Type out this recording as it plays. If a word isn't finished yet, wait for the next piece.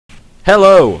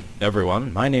Hello,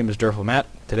 everyone. My name is Matt.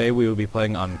 Today we will be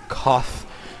playing on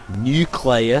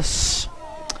Nucleus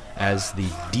as the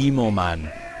Demo Man,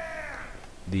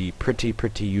 the pretty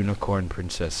unicorn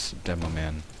princess demo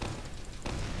man.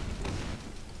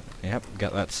 Yep,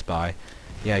 got that spy.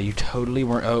 Yeah, you totally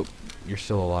weren't. Oh, you're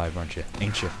still alive, aren't you?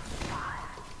 Ain't you?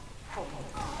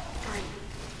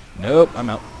 Nope, I'm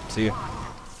out. See ya.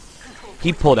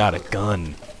 He pulled out a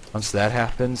gun. Once that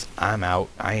happens, I'm out.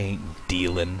 I ain't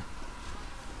dealing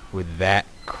with that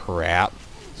crap.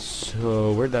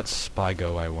 So, where'd that spy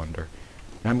go, I wonder?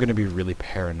 I'm gonna be really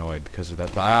paranoid because of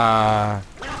that.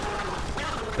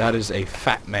 That is a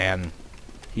fat man.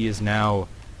 He is now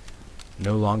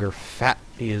no longer fat.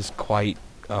 He is quite,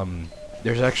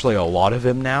 there's actually a lot of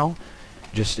him now,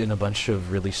 just in a bunch of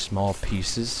really small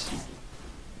pieces.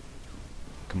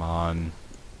 Come on.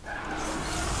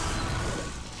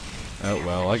 Oh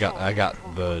well, I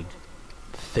got the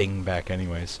thing back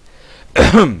anyways.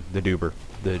 The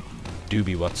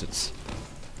doobie whatsits.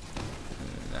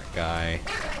 That guy.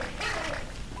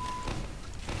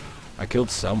 I killed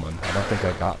someone. I don't think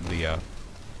I got the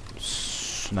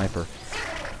sniper.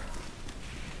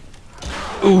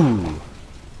 Ooh,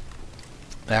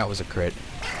 that was a crit.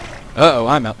 Uh-oh,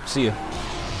 I'm out. See ya.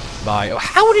 Bye. Oh,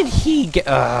 how did he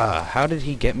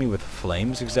get me with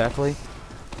flames exactly?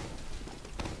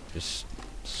 Just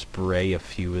spray a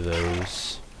few of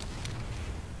those.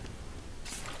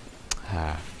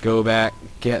 Go back,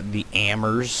 get the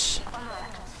hammers.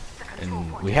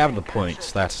 And we have the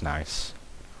points, that's nice.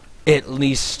 At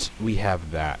least we have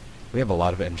that. We have a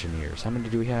lot of engineers. How many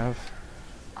do we have?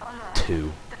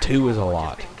 2. 2 is a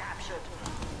lot.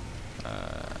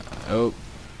 Oh.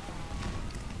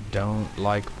 Don't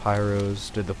like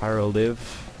pyros. Did the pyro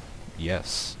live?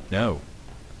 Yes. No.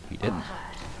 He didn't.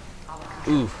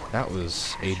 Oof, that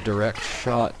was a direct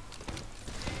shot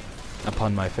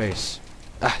upon my face.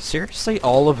 Seriously?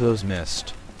 All of those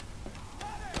missed.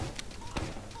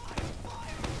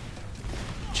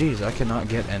 Jeez, I cannot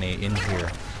get any in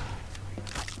here.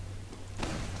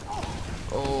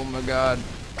 Oh my god.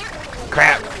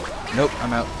 Crap! Nope,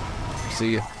 I'm out.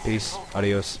 See ya. Peace.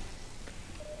 Adios.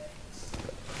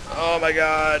 Oh my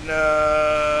god,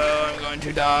 no! I'm going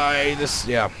to die.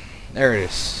 Yeah. There it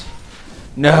is.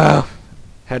 No!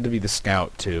 Had to be the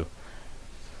scout, too.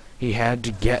 He had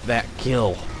to get that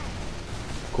kill.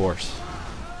 Of course.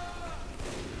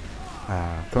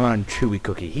 Come on, Chewy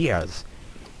Cookie. He has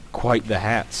quite the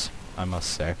hats, I must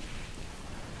say.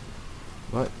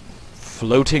 What?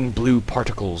 Floating blue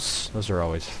particles. Those are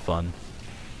always fun.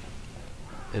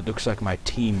 It looks like my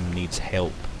team needs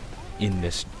help in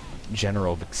this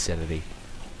general vicinity.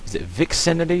 Is it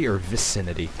vicinity or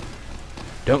vicinity?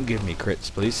 Don't give me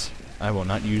crits, please. I will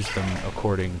not use them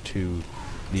according to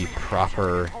the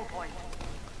proper,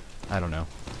 I don't know,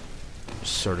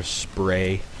 sort of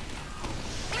spray.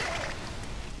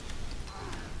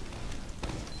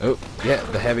 Oh, yeah,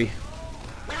 the heavy.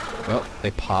 Well, they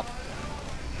pop.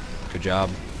 Good job.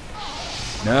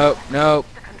 No, no.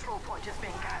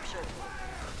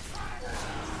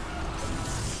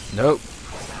 Nope.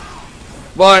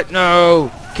 What?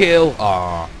 No! Kill!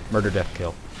 Aw, murder, death,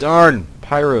 kill. Darn!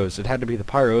 Pyros. It had to be the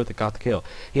pyro that got the kill.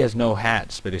 He has no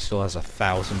hats, but he still has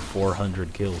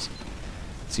 1,400 kills.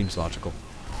 Seems logical.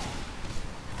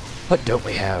 What don't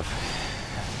we have?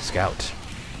 Scout.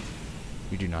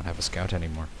 We do not have a scout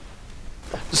anymore.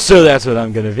 So that's what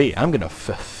I'm gonna be. I'm gonna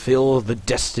fulfill the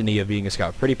destiny of being a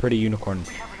scout. Pretty unicorn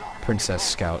princess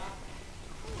scout.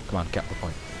 Come on, cap the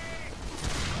point.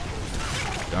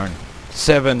 Darn.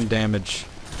 7 damage.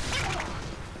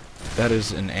 That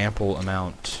is an ample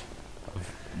amount of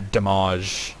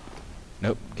damage.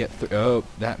 Nope. Get through. Oh,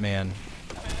 that man.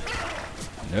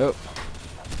 Nope.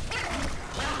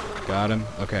 Got him.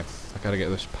 Okay. I gotta get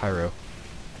this pyro.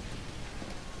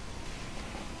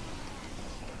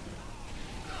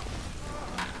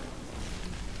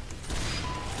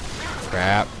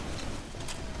 Crap.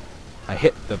 I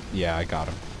hit the... Yeah, I got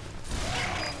him.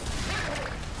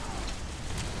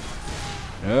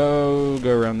 No,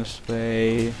 go around this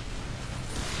way.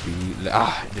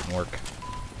 It didn't work.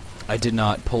 I did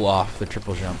not pull off the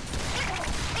triple jump.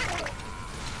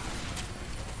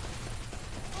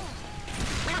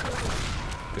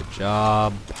 Good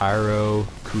job, pyro.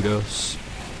 Kudos.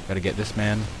 Gotta get this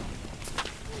man.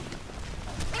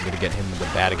 I'm gonna get him with the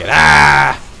bat again.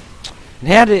 Ah!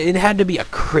 It had to be a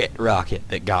crit rocket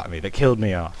that got me, that killed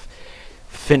me off.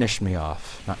 Finished me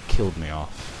off, not killed me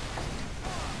off.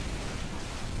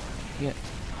 Yeah,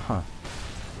 huh.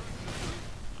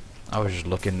 I was just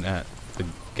looking at the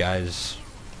guy's...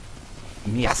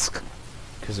 Miask.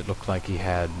 because it looked like he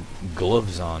had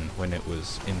gloves on when it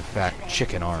was in fact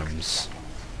chicken arms.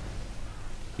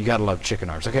 You gotta love chicken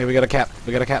arms. Okay, we got a cap.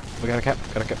 We got a cap. We got a cap.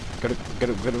 Got a cap. Got it.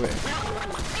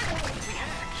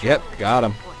 Yep, got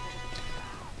him.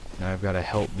 Now I've got to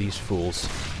help these fools.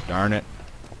 Darn it.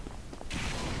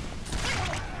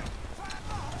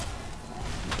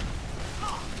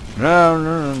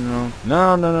 No.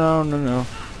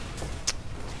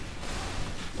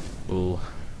 Ooh.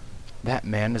 That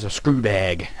man is a screw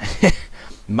bag.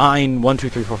 Mine 1, 2,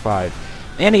 3, 4, 5.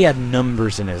 And he had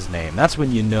numbers in his name. That's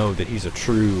when you know that he's a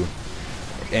true,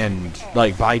 and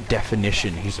like by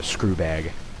definition, he's a screw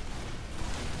bag.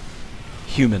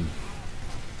 Human.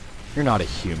 You're not a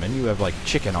human. You have like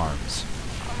chicken arms,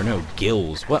 or no,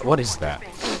 gills. What is that?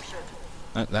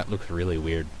 That looks really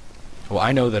weird. Well,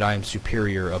 I know that I am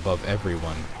superior above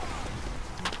everyone.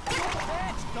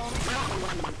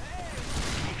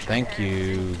 Thank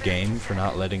you, game, for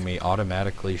not letting me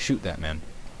automatically shoot that man.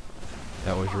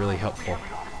 That was really helpful.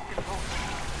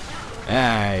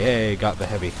 Ah, yay, got the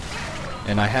heavy.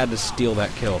 And I had to steal that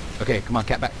kill. Okay, come on,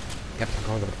 cap back. Cap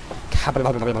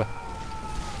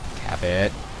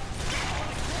it.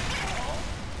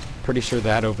 Pretty sure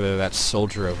that over there, that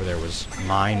soldier over there was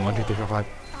mine. 1, 2, 3, 4, 5.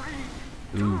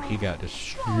 Ooh, he got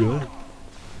destroyed.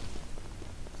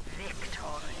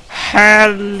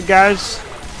 Hell, guys.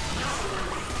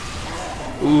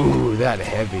 Ooh, that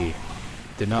heavy.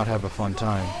 Did not have a fun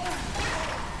time.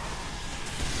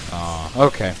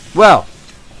 Okay. Well,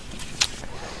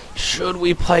 should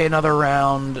we play another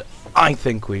round? I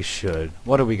think we should.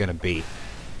 What are we gonna be?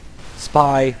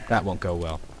 Spy? That won't go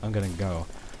well. I'm gonna go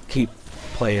keep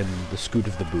playing the Scoot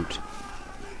of the Boot.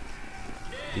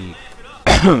 The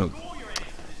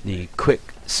the quick,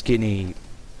 skinny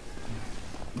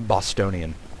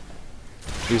Bostonian.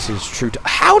 This is true.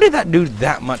 How did that do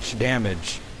that much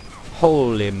damage?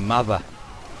 Holy mother!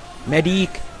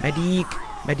 Medic, medic,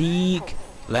 medic.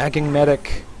 Lagging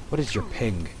medic. What is your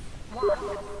ping?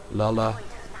 Lala.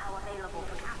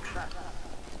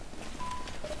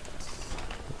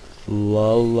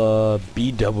 Lala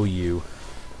BW.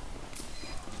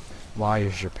 Why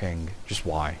is your ping? Just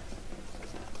why?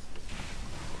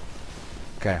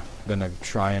 Okay, I'm gonna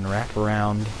try and wrap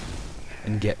around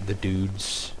and get the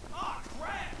dudes.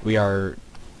 We are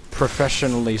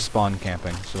professionally spawn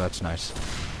camping, so that's nice.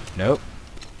 Nope.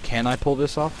 Can I pull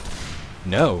this off?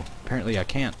 No. Apparently I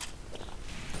can't.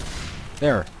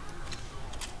 There.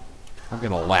 I'm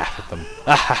gonna laugh at them.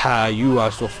 Ahaha, you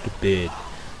are so stupid.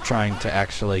 Trying to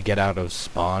actually get out of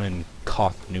spawn and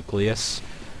cough Nucleus.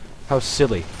 How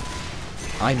silly.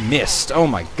 I missed. Oh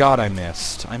my god, I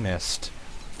missed. I missed.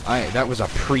 That was a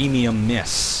premium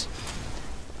miss.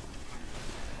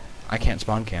 I can't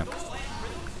spawn camp.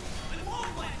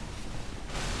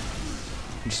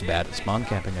 I'm just bad at spawn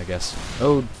camping, I guess.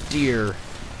 Oh dear.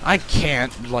 I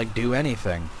can't, like, do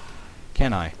anything.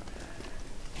 Can I?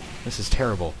 This is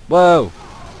terrible. Whoa!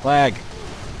 Lag.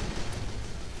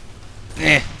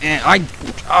 Oh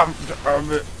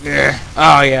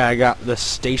yeah, I got the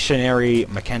stationary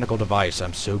mechanical device.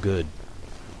 I'm so good.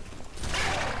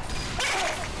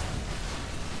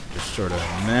 Just sort of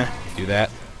meh. Do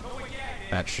that.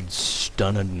 That should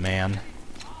stun a man.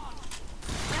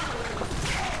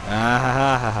 Ah ha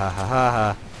ha ha ha ha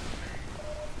ha.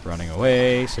 Running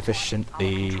away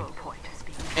sufficiently.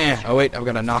 Oh wait, I'm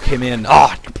gonna knock him in.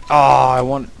 Oh, I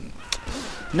want.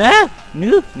 Nah,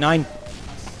 no, 9.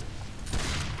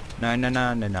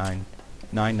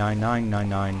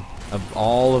 9. Of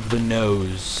all of the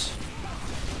no's.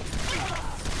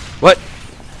 What?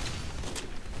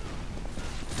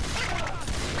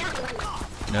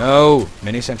 No,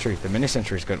 mini sentry. The mini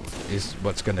sentry is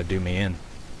what's gonna do me in.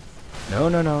 No.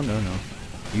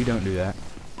 You don't do that.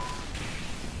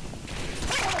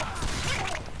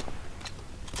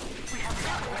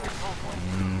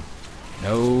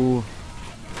 No.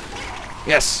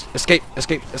 Yes! Escape!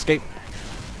 Escape! Escape!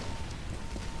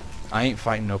 I ain't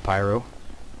fighting no pyro.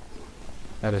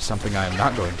 That is something I am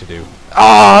not going to do.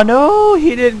 Oh no!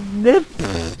 He didn't.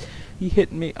 He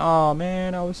hit me. Oh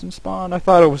man, I was in spawn. I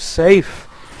thought I was safe.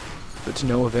 But to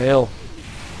no avail.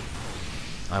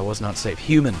 I was not safe.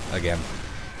 Human again.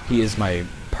 He is my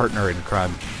partner in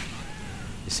crime.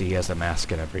 You see, he has a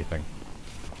mask and everything.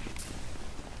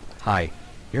 Hi.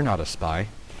 You're not a spy.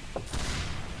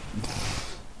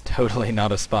 Totally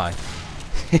not a spy.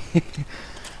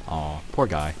 Aw, poor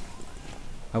guy.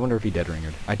 I wonder if he dead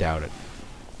ringered. I doubt it.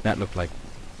 That looked like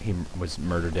he was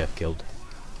murder, death, killed.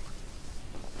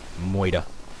 Moida.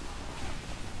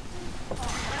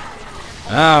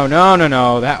 Oh,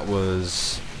 no. That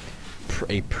was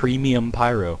a premium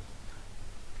pyro.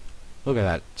 Look at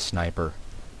that sniper.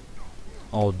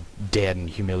 all dead and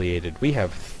humiliated. We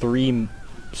have 3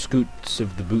 scoots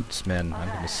of the bootsmen. I'm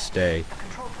gonna stay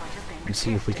and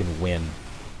see if we can win.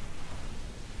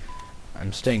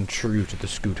 I'm staying true to the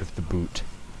scoot of the boot.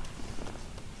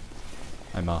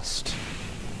 I must.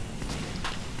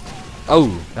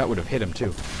 Oh, that would have hit him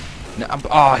too. No,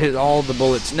 hit all the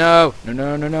bullets. No, no,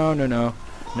 no, no, no, no, no.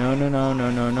 No, no, no,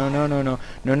 no, no, no, no, no, no,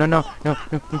 no, no, no, no, no,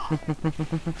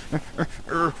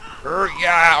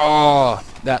 yeah, oh,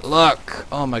 that luck.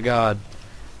 Oh my god.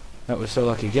 That was so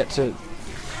lucky. Get to...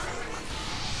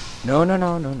 No, no,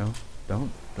 no, no, no. Don't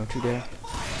you dare.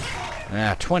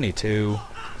 Ah, 22.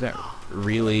 Is that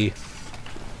really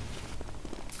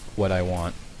what I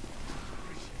want?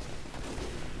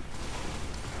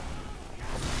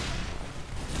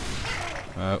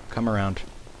 Oh, come around.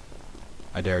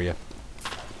 I dare you.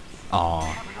 Aw.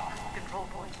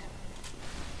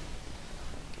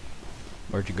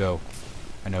 Where'd you go?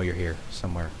 I know you're here,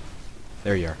 somewhere.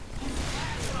 There you are.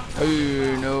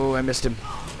 Oh, no, I missed him.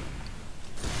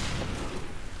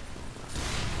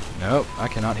 Nope, I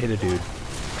cannot hit a dude.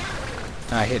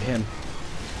 I hit him.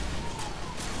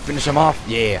 Finish him off?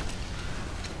 Yeah.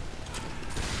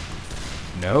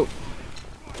 Nope.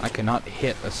 I cannot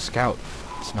hit a scout.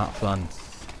 It's not fun.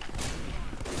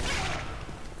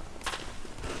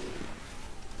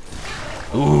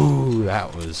 Ooh,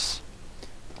 that was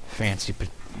fancy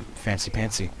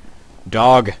pantsy.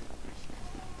 Dog.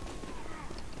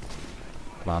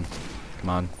 Come on. Come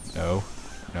on. No.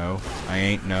 No. I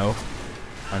ain't. No.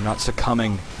 I'm not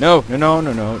succumbing. No. No, no,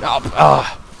 no, no.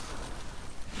 Oh,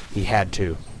 he had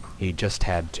to. He just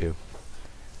had to.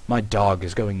 My dog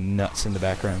is going nuts in the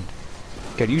background.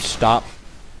 Could you stop?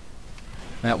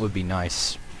 That would be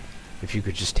nice. If you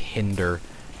could just hinder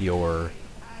your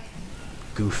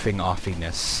goofing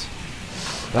offiness.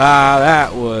 Ah,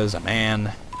 that was a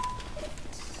man.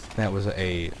 That was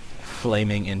a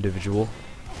flaming individual.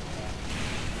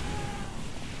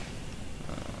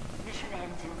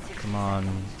 Come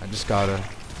on, I just gotta...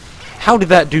 How did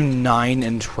that do 9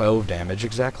 and 12 damage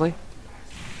exactly?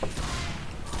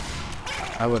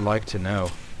 I would like to know.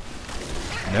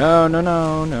 No, no,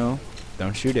 no, no.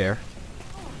 Don't you dare.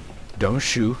 Don't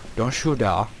shoot. Don't shoot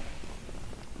da.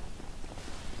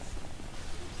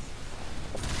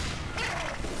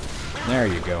 There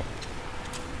you go.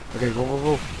 Okay, go, go,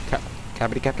 go. Cap,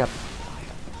 cap.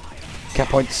 Cat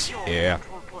points. Yeah.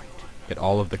 Get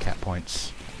all of the cat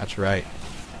points. That's right.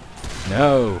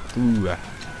 No. Ooh.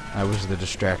 I was the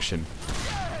distraction.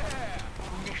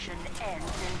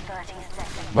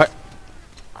 What?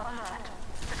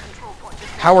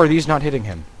 How are these not hitting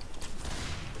him?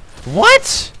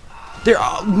 What?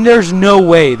 There's no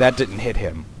way that didn't hit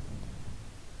him.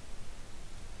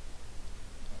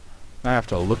 I have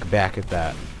to look back at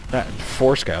that.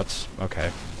 4 scouts.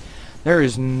 Okay. There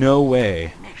is no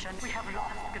way.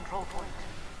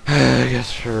 I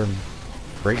guess for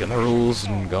breaking the rules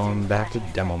and going back to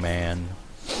Demo Man.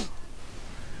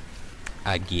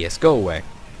 I guess. Go away.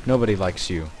 Nobody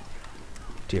likes you.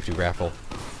 TF2 raffle.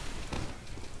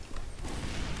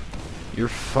 You're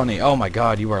funny. Oh my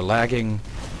god, you are lagging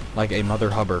like a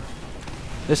mother hubber.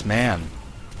 This man.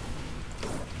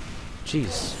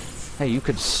 Jeez. Hey, you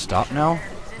could stop now?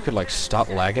 You could, like, stop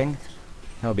lagging?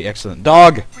 That would be excellent.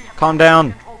 Dog! Calm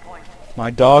down!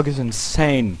 My dog is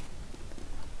insane.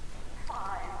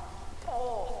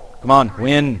 Come on,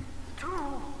 win!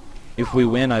 If we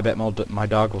win, I bet my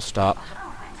dog will stop.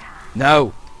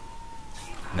 No!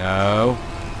 No!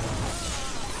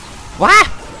 What?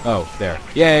 Oh, there.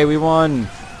 Yay, we won!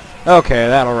 Okay,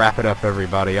 that'll wrap it up,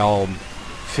 everybody. I'll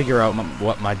figure out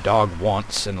what my dog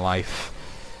wants in life.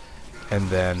 And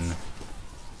then...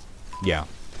 yeah.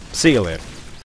 See you later.